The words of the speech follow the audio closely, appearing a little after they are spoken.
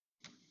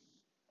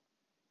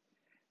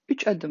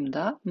3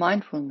 adımda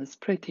mindfulness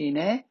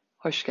pratiğine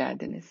hoş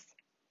geldiniz.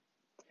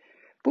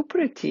 Bu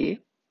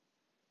pratiği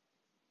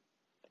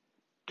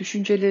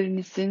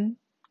düşüncelerinizin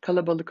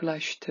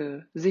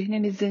kalabalıklaştığı,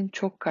 zihninizin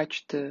çok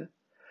kaçtığı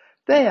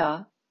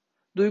veya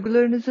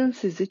duygularınızın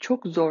sizi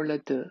çok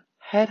zorladığı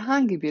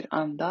herhangi bir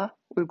anda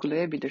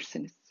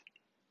uygulayabilirsiniz.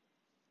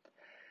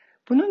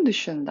 Bunun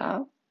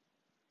dışında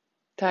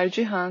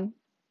tercihen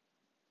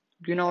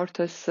gün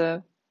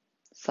ortası,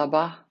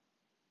 sabah,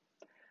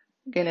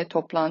 gene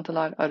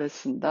toplantılar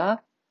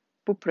arasında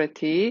bu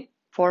pratiği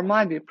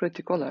formal bir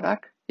pratik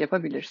olarak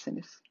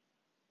yapabilirsiniz.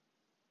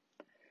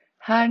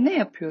 Her ne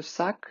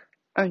yapıyorsak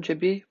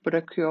önce bir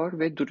bırakıyor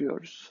ve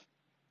duruyoruz.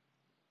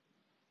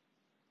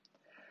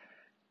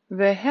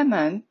 Ve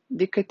hemen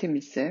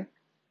dikkatimizi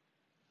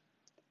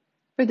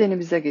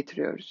bedenimize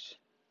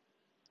getiriyoruz.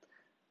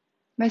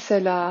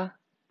 Mesela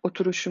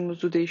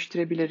oturuşumuzu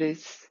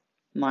değiştirebiliriz,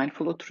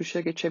 mindful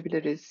oturuşa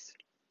geçebiliriz,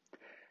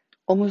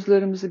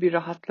 omuzlarımızı bir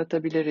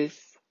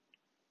rahatlatabiliriz,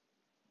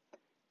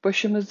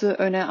 başımızı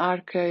öne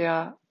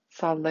arkaya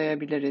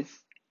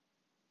sallayabiliriz,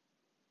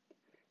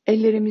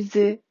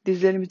 ellerimizi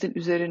dizlerimizin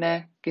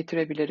üzerine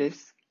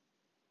getirebiliriz,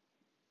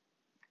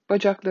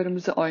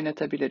 bacaklarımızı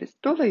oynatabiliriz.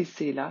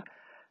 Dolayısıyla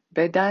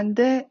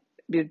bedende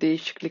bir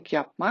değişiklik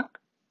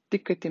yapmak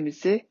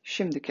dikkatimizi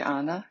şimdiki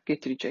ana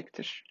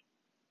getirecektir.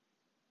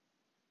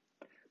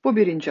 Bu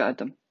birinci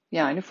adım,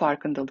 yani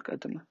farkındalık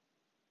adımı.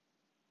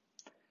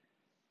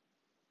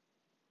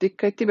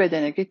 Dikkati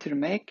bedene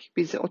getirmek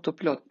bizi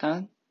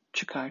otopilottan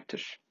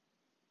çıkartır.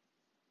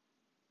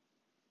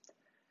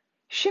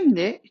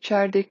 Şimdi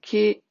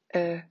içerideki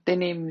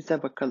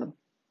deneyimimize bakalım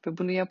ve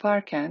bunu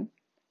yaparken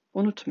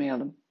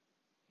unutmayalım.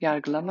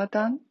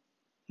 Yargılamadan,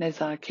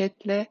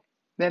 nezaketle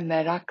ve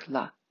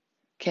merakla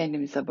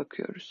kendimize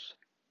bakıyoruz.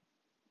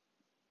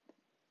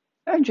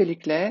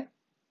 Öncelikle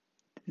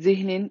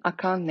zihnin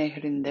akan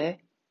nehrinde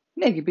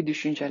ne gibi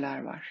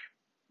düşünceler var?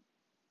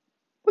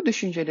 Bu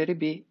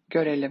düşünceleri bir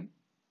görelim.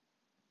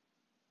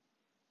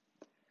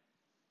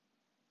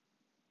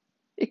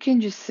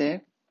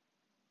 İkincisi,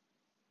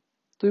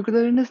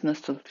 duygularınız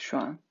nasıl şu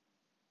an?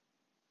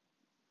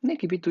 Ne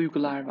gibi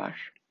duygular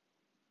var?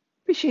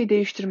 Bir şey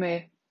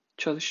değiştirmeye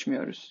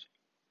çalışmıyoruz.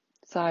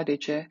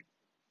 Sadece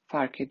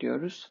fark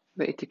ediyoruz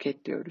ve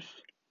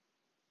etiketliyoruz.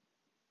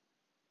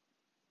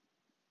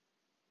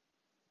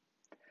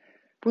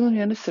 Bunun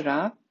yanı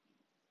sıra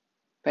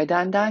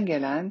bedenden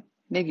gelen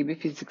ne gibi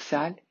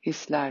fiziksel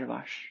hisler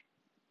var?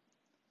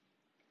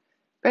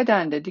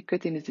 Bedende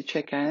dikkatinizi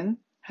çeken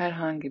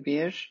herhangi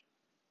bir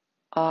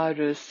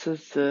ağrı,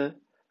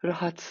 sızı,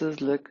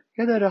 rahatsızlık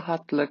ya da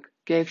rahatlık,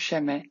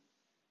 gevşeme,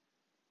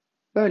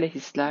 böyle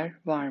hisler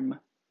var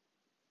mı?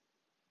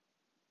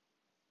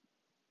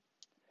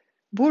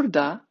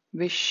 Burada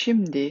ve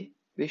şimdi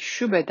ve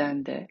şu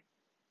bedende,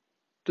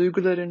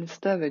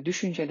 duygularınızda ve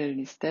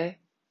düşüncelerinizde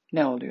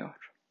ne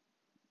oluyor?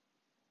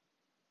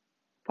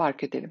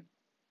 Fark edelim.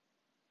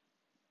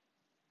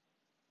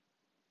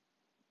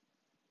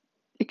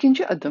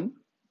 İkinci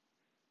adım,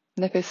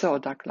 nefese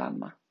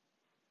odaklanma.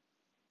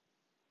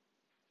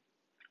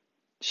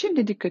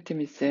 Şimdi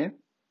dikkatimizi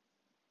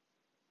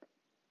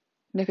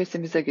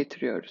nefesimize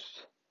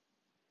getiriyoruz.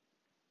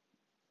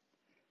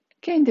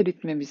 Kendi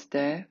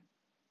ritmimizde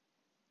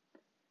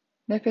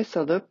nefes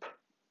alıp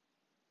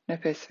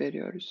nefes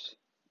veriyoruz.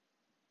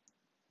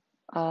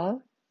 Al,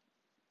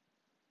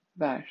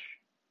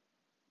 ver.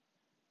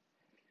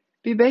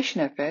 Bir 5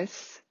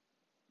 nefes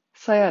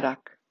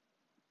sayarak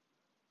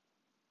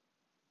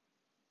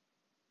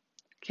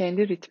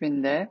kendi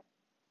ritminde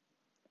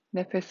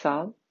nefes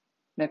al,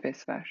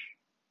 nefes ver.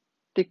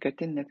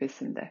 Dikkatin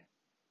nefesinde.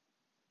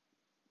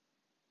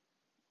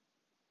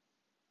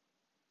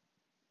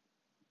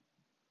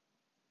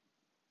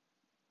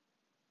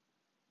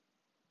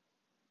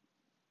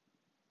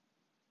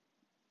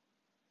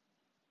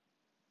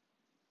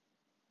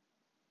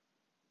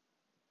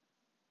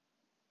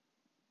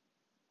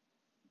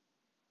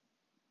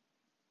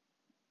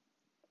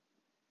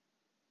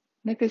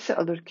 Nefesi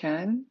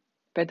alırken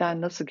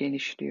beden nasıl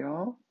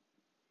genişliyor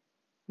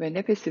ve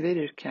nefesi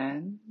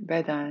verirken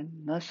beden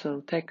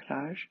nasıl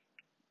tekrar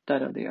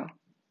daralıyor.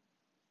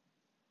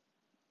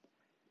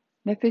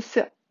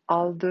 Nefesi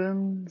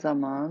aldığın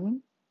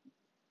zaman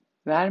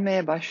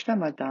vermeye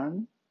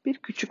başlamadan bir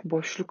küçük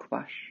boşluk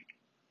var.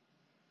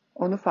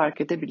 Onu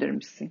fark edebilir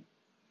misin?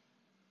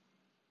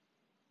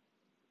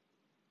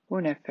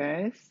 Bu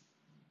nefes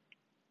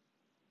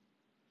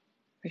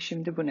ve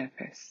şimdi bu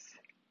nefes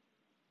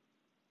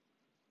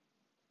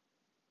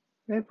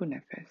ve bu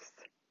nefes.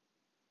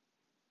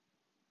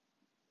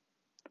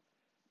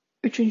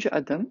 Üçüncü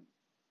adım,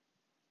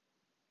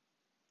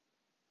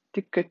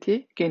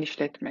 dikkati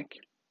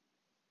genişletmek.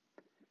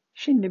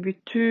 Şimdi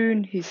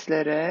bütün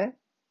hislere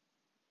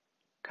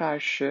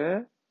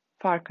karşı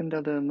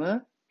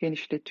farkındalığımı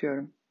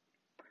genişletiyorum.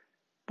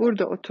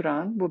 Burada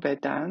oturan bu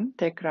beden,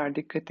 tekrar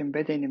dikkatim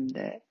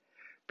bedenimde,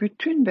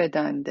 bütün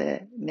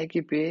bedende ne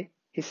gibi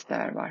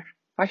hisler var?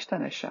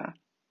 Baştan aşağı.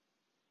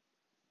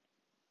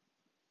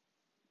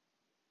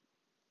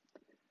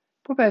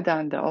 Bu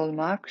bedende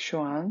olmak şu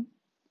an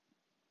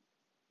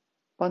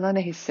bana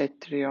ne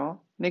hissettiriyor?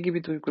 Ne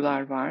gibi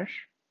duygular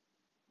var?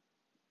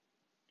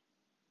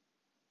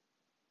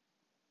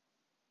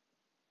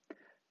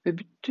 Ve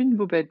bütün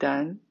bu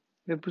beden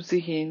ve bu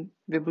zihin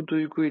ve bu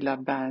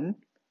duyguyla ben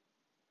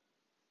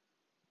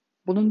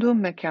bulunduğum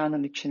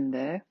mekanın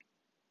içinde,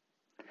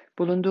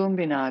 bulunduğum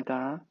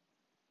binada,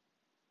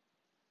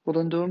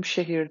 bulunduğum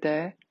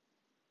şehirde,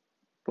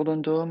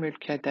 bulunduğum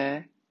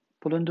ülkede,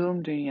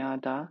 bulunduğum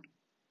dünyada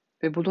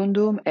ve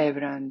bulunduğum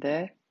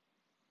evrende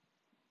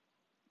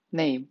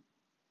neyim?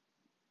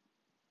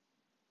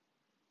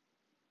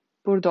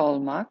 Burada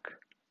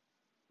olmak,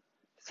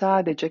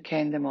 sadece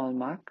kendim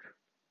olmak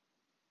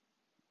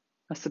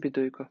nasıl bir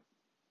duygu?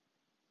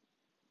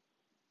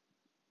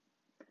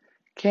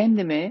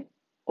 Kendimi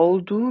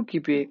olduğu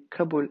gibi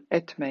kabul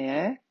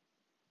etmeye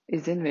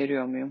izin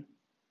veriyor muyum?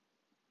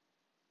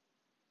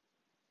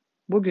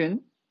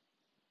 Bugün,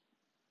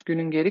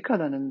 günün geri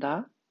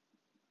kalanında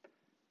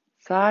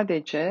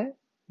sadece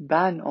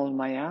ben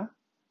olmaya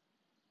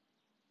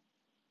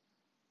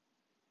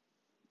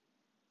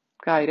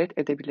gayret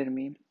edebilir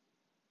miyim?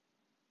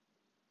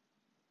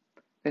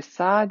 Ve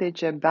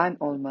sadece ben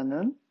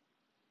olmanın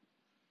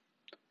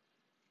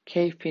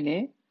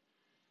keyfini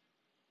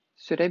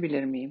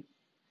sürebilir miyim?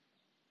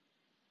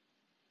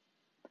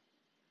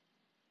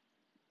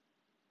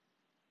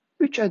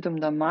 Üç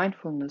adımda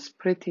mindfulness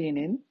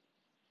pratiğinin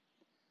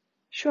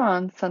şu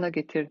an sana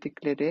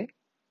getirdikleri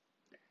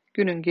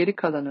günün geri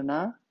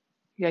kalanına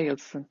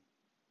yayılsın.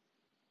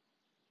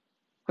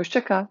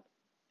 Hoşça kal.